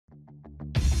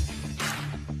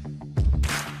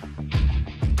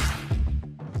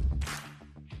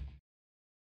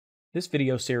This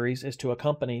video series is to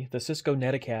accompany the Cisco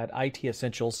Netacad IT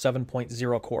Essentials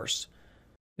 7.0 course.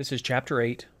 This is Chapter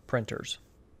 8, Printers.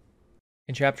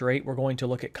 In Chapter 8, we're going to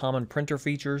look at common printer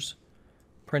features,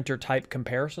 printer type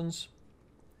comparisons,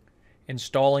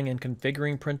 installing and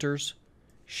configuring printers,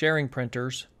 sharing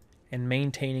printers, and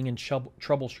maintaining and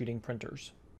troubleshooting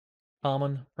printers.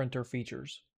 Common printer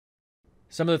features.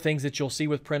 Some of the things that you'll see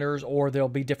with printers, or there'll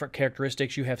be different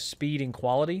characteristics. You have speed and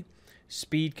quality.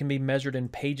 Speed can be measured in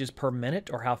pages per minute,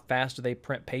 or how fast do they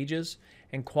print pages,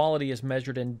 and quality is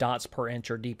measured in dots per inch,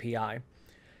 or DPI.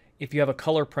 If you have a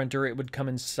color printer, it would come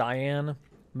in cyan,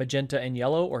 magenta, and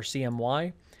yellow, or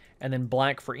CMY, and then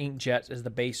black for inkjet is the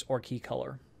base or key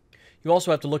color. You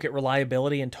also have to look at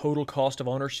reliability and total cost of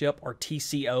ownership, or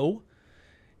TCO.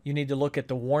 You need to look at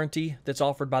the warranty that's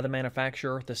offered by the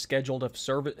manufacturer, the scheduled of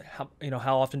service,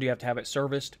 how often do you have to have it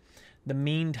serviced, the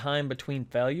mean time between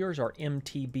failures, or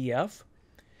MTBF,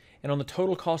 and on the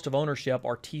total cost of ownership,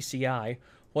 or TCI,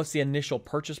 what's the initial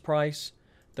purchase price,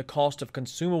 the cost of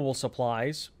consumable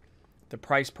supplies, the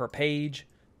price per page,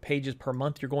 pages per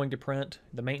month you're going to print,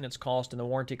 the maintenance cost and the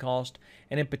warranty cost,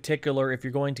 and in particular, if you're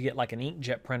going to get like an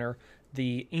inkjet printer,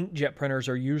 the inkjet printers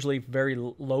are usually very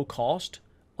low cost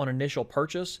on initial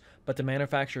purchase, but the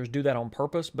manufacturers do that on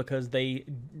purpose because they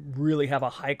really have a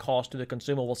high cost to the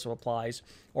consumable supplies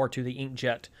or to the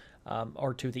inkjet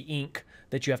or to the ink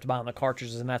that you have to buy on the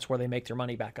cartridges, and that's where they make their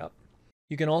money back up.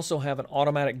 You can also have an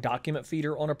automatic document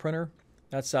feeder on a printer.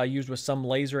 That's used with some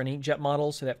laser and inkjet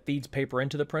models that feeds paper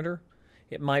into the printer.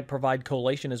 It might provide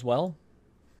collation as well.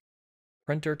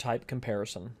 Printer type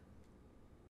comparison.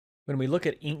 When we look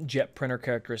at inkjet printer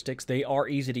characteristics, they are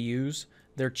easy to use.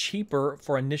 They're cheaper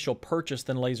for initial purchase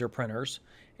than laser printers,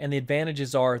 and the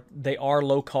advantages are they are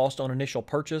low cost on initial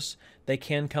purchase. They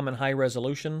can come in high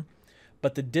resolution,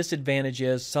 but the disadvantage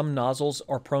is some nozzles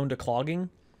are prone to clogging.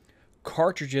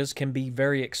 Cartridges can be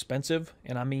very expensive,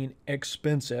 and I mean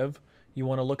expensive. You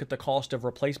want to look at the cost of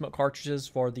replacement cartridges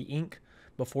for the ink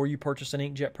before you purchase an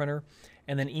inkjet printer,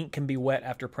 and then ink can be wet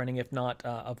after printing if not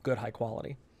of good high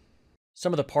quality.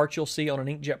 Some of the parts you'll see on an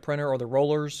inkjet printer are the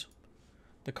rollers,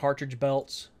 the cartridge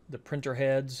belts, the printer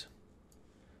heads,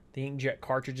 the inkjet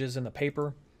cartridges and the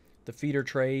paper, the feeder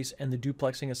trays, and the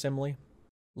duplexing assembly.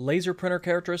 Laser printer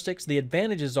characteristics, the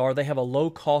advantages are they have a low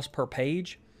cost per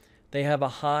page, they have a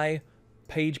high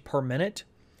page per minute,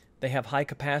 they have high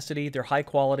capacity, they're high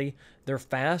quality, they're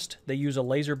fast, they use a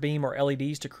laser beam or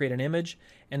LEDs to create an image,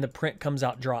 and the print comes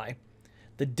out dry.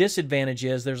 The disadvantage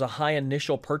is there's a high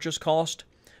initial purchase cost,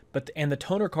 and the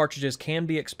toner cartridges can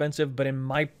be expensive, but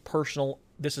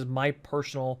this is my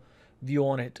personal view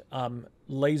on it.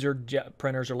 Laser jet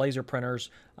printers or laser printers,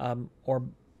 or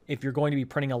if you're going to be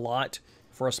printing a lot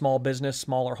for a small business,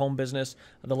 smaller home business,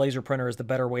 the laser printer is the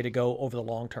better way to go over the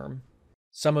long term.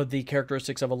 Some of the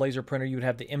characteristics of a laser printer, you would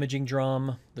have the imaging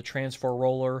drum, the transfer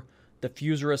roller, the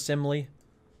fuser assembly,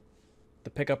 the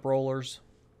pickup rollers,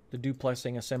 the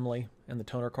duplexing assembly, and the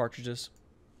toner cartridges.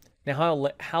 Now,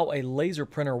 how a laser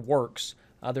printer works,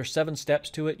 there's 7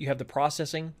 steps to it. You have the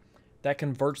processing. That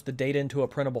converts the data into a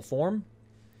printable form.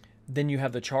 Then you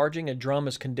have the charging. A drum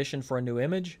is conditioned for a new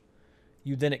image.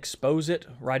 You then expose it,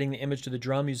 writing the image to the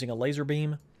drum using a laser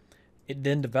beam. It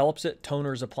then develops it.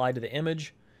 Toner is applied to the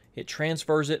image. It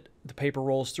transfers it. The paper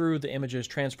rolls through. The image is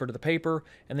transferred to the paper.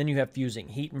 And then you have fusing.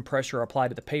 Heat and pressure are applied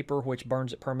to the paper, which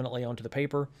burns it permanently onto the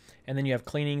paper. And then you have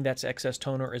cleaning. That's excess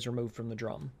toner is removed from the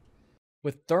drum.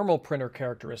 With thermal printer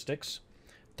characteristics,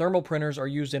 thermal printers are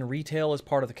used in retail as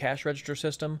part of the cash register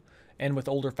system and with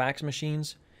older fax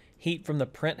machines. Heat from the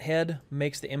print head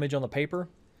makes the image on the paper.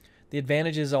 The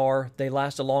advantages are they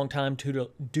last a long time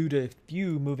due to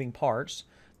few moving parts.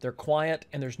 They're quiet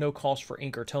and there's no cost for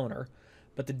ink or toner.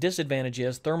 But the disadvantage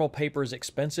is thermal paper is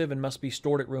expensive and must be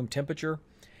stored at room temperature,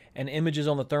 and images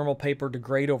on the thermal paper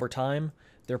degrade over time.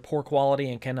 They're poor quality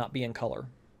and cannot be in color.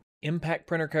 Impact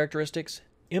printer characteristics.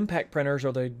 Impact printers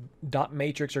are the dot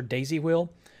matrix or daisy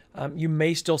wheel. You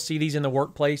may still see these in the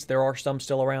workplace. There are some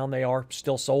still around. They are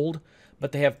still sold,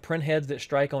 but they have print heads that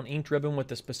strike on inked ribbon with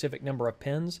a specific number of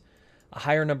pins. A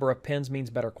higher number of pins means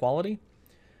better quality.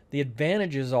 The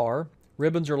advantages are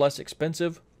ribbons are less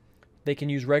expensive. They can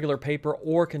use regular paper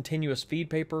or continuous feed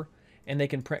paper, and they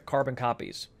can print carbon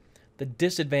copies. The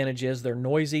disadvantage is they're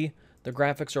noisy, the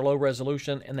graphics are low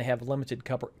resolution, and they have limited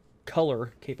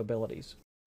color capabilities.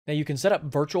 Now you can set up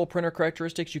virtual printer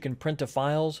characteristics. You can print to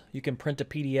files, you can print to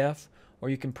PDF,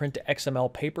 or you can print to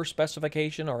XML paper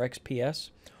specification or XPS,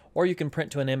 or you can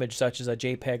print to an image such as a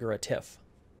JPEG or a TIFF.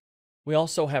 We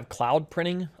also have cloud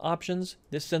printing options.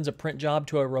 This sends a print job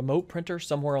to a remote printer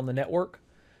somewhere on the network.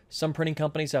 Some printing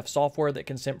companies have software that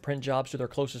can send print jobs to their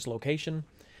closest location.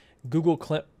 Google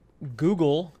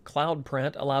Google Cloud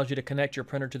Print allows you to connect your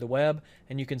printer to the web,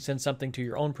 and you can send something to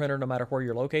your own printer no matter where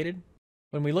you're located.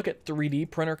 When we look at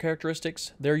 3D printer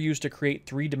characteristics, they're used to create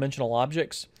three-dimensional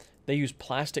objects. They use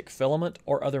plastic filament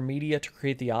or other media to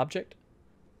create the object.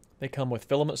 They come with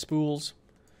filament spools.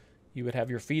 You would have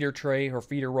your feeder tray or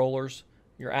feeder rollers,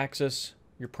 your axis,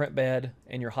 your print bed,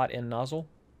 and your hot end nozzle.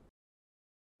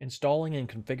 Installing and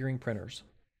configuring printers.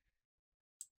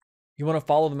 You want to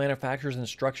follow the manufacturer's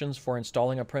instructions for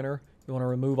installing a printer. You want to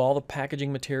remove all the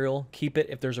packaging material, keep it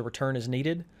if there's a return is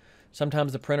needed.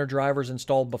 Sometimes the printer driver is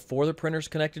installed before the printer is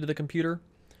connected to the computer.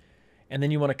 And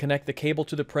then you want to connect the cable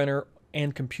to the printer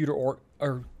and computer, or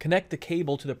connect the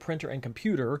cable to the printer and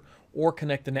computer, or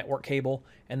connect the network cable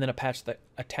and then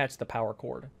attach the power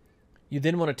cord. You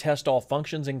then want to test all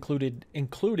functions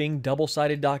including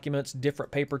double-sided documents,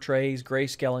 different paper trays,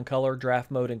 grayscale and color,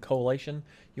 draft mode, and collation.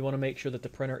 You want to make sure that the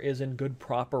printer is in good,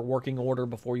 proper working order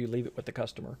before you leave it with the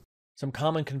customer. Some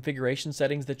common configuration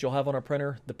settings that you'll have on a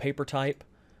printer: the paper type,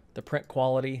 the print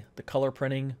quality, the color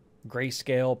printing,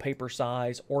 grayscale, paper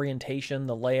size, orientation,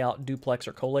 the layout, duplex,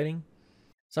 or collating.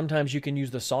 Sometimes you can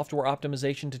use the software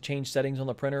optimization to change settings on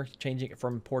the printer, changing it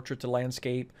from portrait to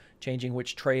landscape, changing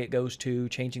which tray it goes to,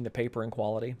 changing the paper and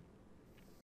quality.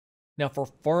 Now for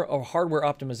hardware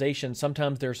optimization,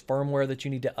 sometimes there's firmware that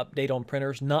you need to update on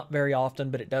printers. Not very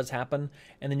often, but it does happen.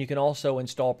 And then you can also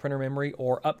install printer memory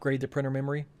or upgrade the printer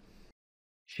memory.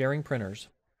 Sharing printers.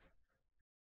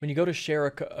 When you go to share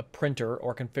a printer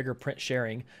or configure print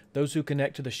sharing, those who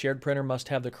connect to the shared printer must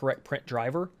have the correct print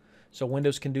driver. So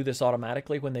Windows can do this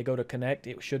automatically. When they go to connect,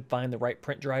 it should find the right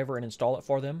print driver and install it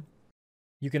for them.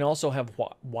 You can also have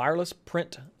wireless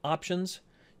print options.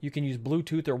 You can use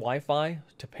Bluetooth or Wi-Fi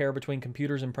to pair between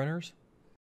computers and printers.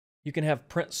 You can have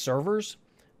print servers.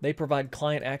 They provide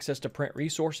client access to print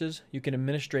resources. You can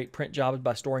administrate print jobs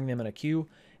by storing them in a queue,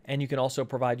 and you can also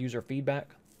provide user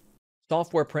feedback.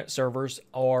 Software print servers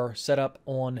are set up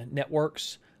on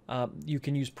networks. You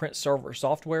can use print server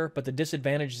software, but the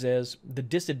disadvantages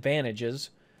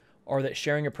are that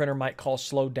sharing a printer might cause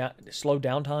slow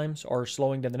down times or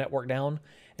slowing the network down.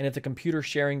 And if the computer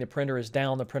sharing the printer is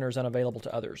down, the printer is unavailable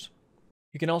to others.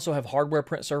 You can also have hardware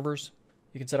print servers.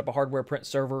 You can set up a hardware print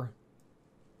server,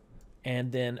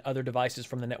 and then other devices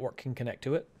from the network can connect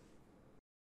to it.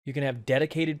 You can have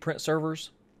dedicated print servers.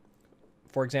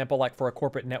 For example, like for a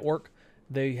corporate network,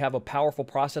 they have a powerful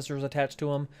processors attached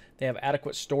to them. They have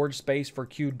adequate storage space for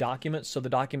queued documents. So the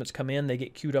documents come in, they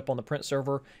get queued up on the print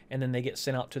server, and then they get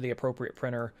sent out to the appropriate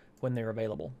printer when they're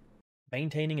available.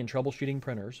 Maintaining and troubleshooting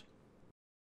printers.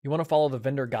 You want to follow the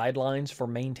vendor guidelines for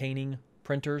maintaining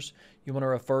printers. You want to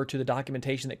refer to the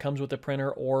documentation that comes with the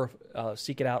printer or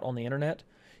seek it out on the internet.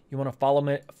 You want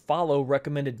to follow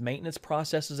recommended maintenance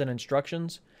processes and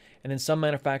instructions. And then some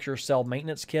manufacturers sell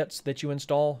maintenance kits that you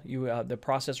install. The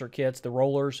processor kits, the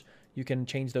rollers, you can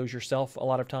change those yourself. A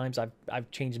lot of times,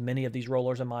 I've changed many of these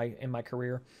rollers in my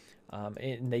career,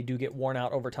 and they do get worn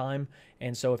out over time.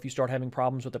 And so, if you start having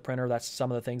problems with the printer, that's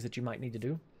some of the things that you might need to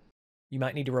do. You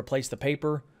might need to replace the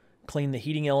paper, clean the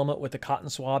heating element with a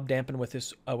cotton swab, dampen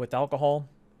with alcohol,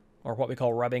 or what we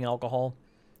call rubbing alcohol.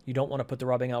 You don't want to put the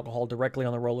rubbing alcohol directly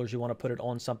on the rollers. You want to put it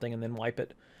on something and then wipe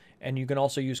it. And you can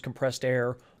also use compressed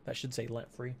air. That should say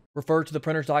lint-free. Refer to the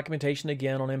printer's documentation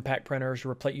again on impact printers.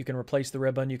 You can replace the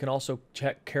ribbon. You can also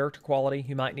check character quality.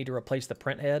 You might need to replace the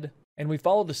print head. And we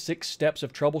follow the 6 steps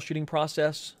of troubleshooting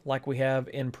process like we have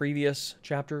in previous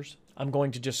chapters. I'm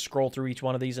going to just scroll through each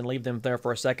one of these and leave them there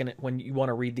for a second when you want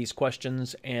to read these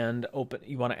questions and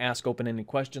you want to ask open-ended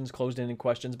questions, closed-ended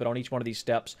questions, but on each one of these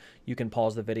steps, you can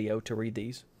pause the video to read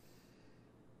these.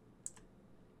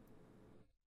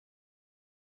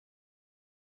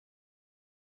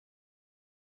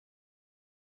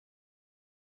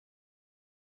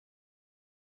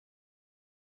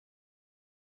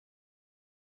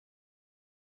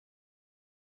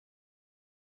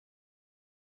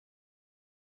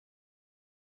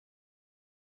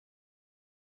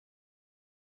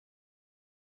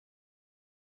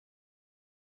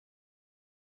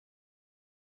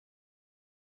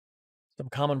 Some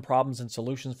common problems and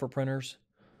solutions for printers.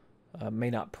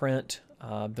 May not print,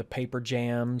 the paper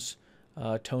jams,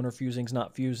 toner fusing's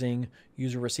not fusing,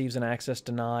 user receives an access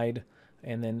denied,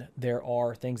 and then there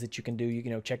are things that you can do. You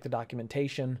can check the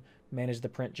documentation, manage the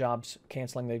print jobs,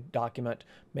 canceling the document,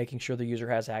 making sure the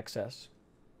user has access.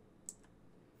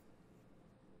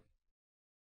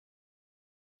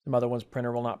 Some other ones: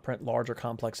 printer will not print large or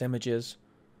complex images,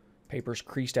 paper's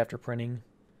creased after printing,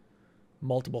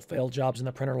 multiple failed jobs in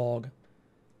the printer log.